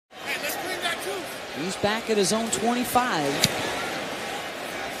He's back at his own 25.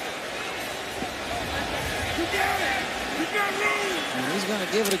 And he's going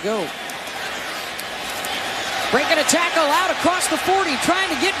to give it a go. Breaking a tackle out across the 40, trying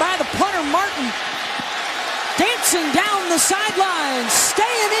to get by the punter, Martin. Dancing down the sidelines,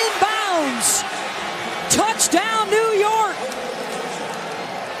 staying in bounds. Touchdown, New York.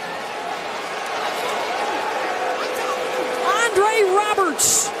 Andre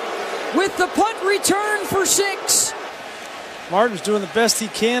Roberts with the punt return for 6. Martin's doing the best he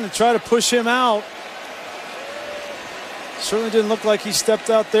can to try to push him out. Certainly didn't look like he stepped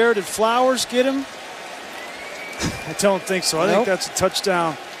out there. Did Flowers get him? I don't think so. I think that's a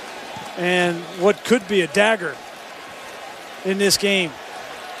touchdown. And what could be a dagger in this game.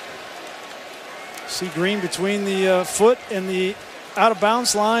 See Green between the foot and the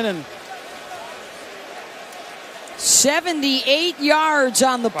out-of-bounds line. And 78 yards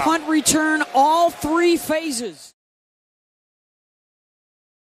on the punt return, all 3 phases.